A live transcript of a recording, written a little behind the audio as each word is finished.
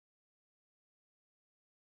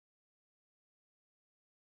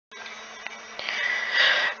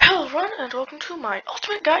and welcome to my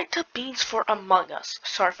ultimate guide to beans for Among Us.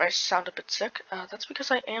 Sorry if I sound a bit sick, that's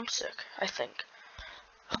because I am sick, I think.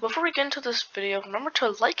 Before we get into this video, remember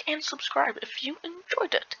to like and subscribe if you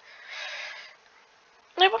enjoyed it.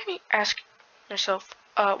 Now let me ask yourself,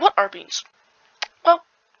 what are beans? Well,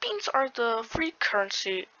 beans are the free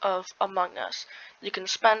currency of Among Us you can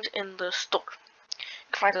spend in the store.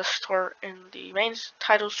 You can find the store in the main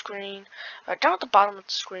title screen. Down at the bottom of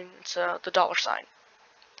the screen, it's the dollar sign.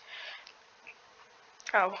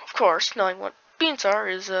 Now, of course, knowing what beans are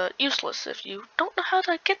is useless if you don't know how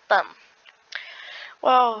to get them.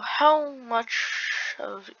 Well, how much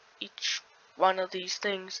of each one of these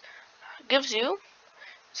things gives you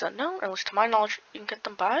is unknown, at least to my knowledge. You can get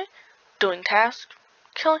them by doing tasks,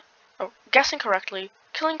 guessing correctly,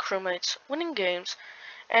 killing crewmates, winning games,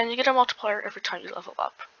 and you get a multiplier every time you level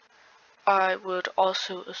up. I would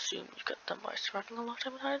also assume you get them by surviving a long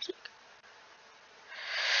time in hide and seek.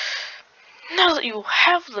 Now that you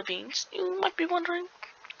have the beans, you might be wondering,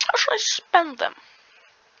 how should I spend them?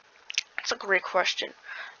 That's a great question,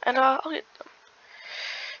 and I'll get them.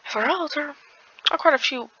 Well, there are quite a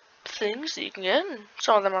few things that you can get, and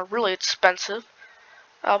some of them are really expensive.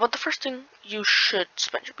 But the first thing you should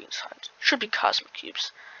spend your beans on should be Cosmic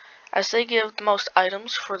Cubes, as they give the most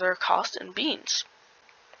items for their cost in beans.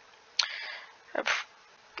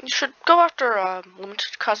 You should go after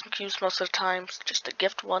limited Cosmic Cubes most of the time, just a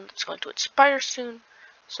gift one that's going to expire soon,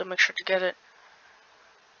 so make sure to get it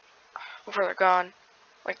before they're gone,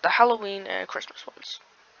 like the Halloween and Christmas ones.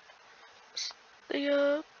 They,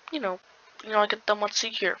 I get them once a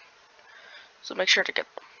year, so make sure to get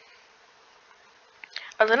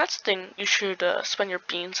them. The next thing you should spend your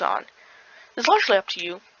beans on is largely up to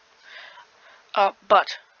you,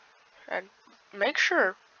 but make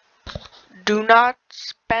sure do not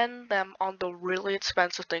spend them on the really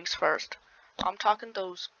expensive things first. I'm talking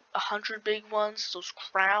those 100 big ones, those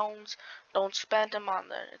crowns. Don't spend them on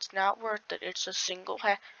that. It's not worth it. It's a single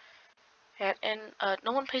hat, and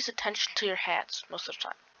no one pays attention to your hats most of the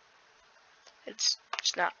time. It's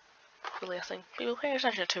not really a thing people pay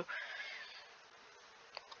attention to.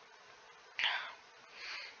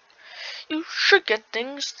 You should get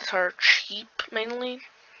things that are cheap, mainly.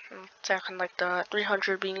 I'm talking like the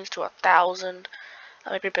 300 beans to 1,000,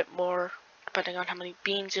 maybe a bit more, depending on how many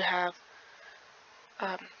beans you have.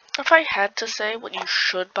 If I had to say what you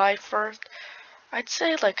should buy first, I'd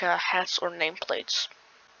say like hats or nameplates,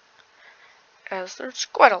 as there's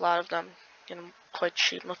quite a lot of them, quite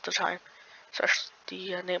cheap most of the time, especially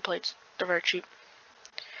the nameplates, they're very cheap.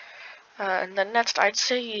 And then next, I'd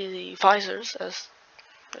say the visors, as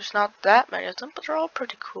there's not that many of them, but they're all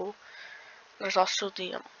pretty cool. There's also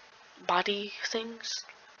the body things.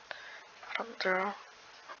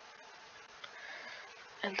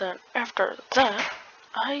 And then after that,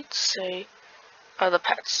 I'd say the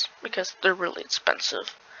pets, because they're really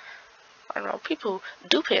expensive. I don't know, people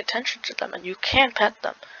do pay attention to them, and you can pet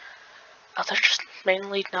them. They're just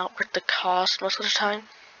mainly not worth the cost most of the time.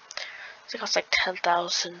 It costs like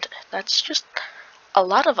 10,000. That's just a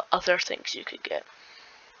lot of other things you could get.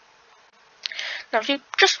 Now, if you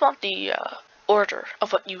just want the order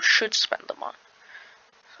of what you should spend them on,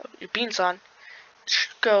 so your beans on, it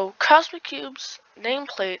should go Cosmic Cubes,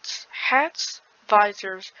 nameplates, hats,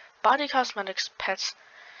 visors, body cosmetics, pets,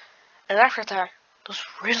 and after that, those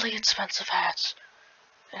really expensive hats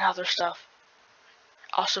and other stuff.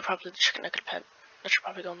 Also, probably the chicken nugget pet. That should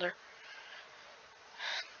probably go in there.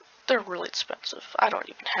 They're really expensive. I don't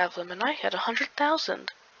even have them, and I had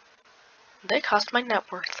 100,000. They cost my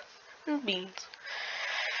net worth in beans.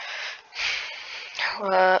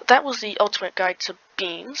 That was the ultimate guide to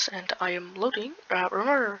beans, and I am loading.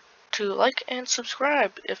 Remember to like and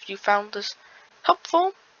subscribe if you found this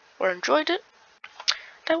helpful or enjoyed it.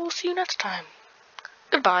 I will see you next time.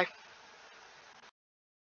 Goodbye.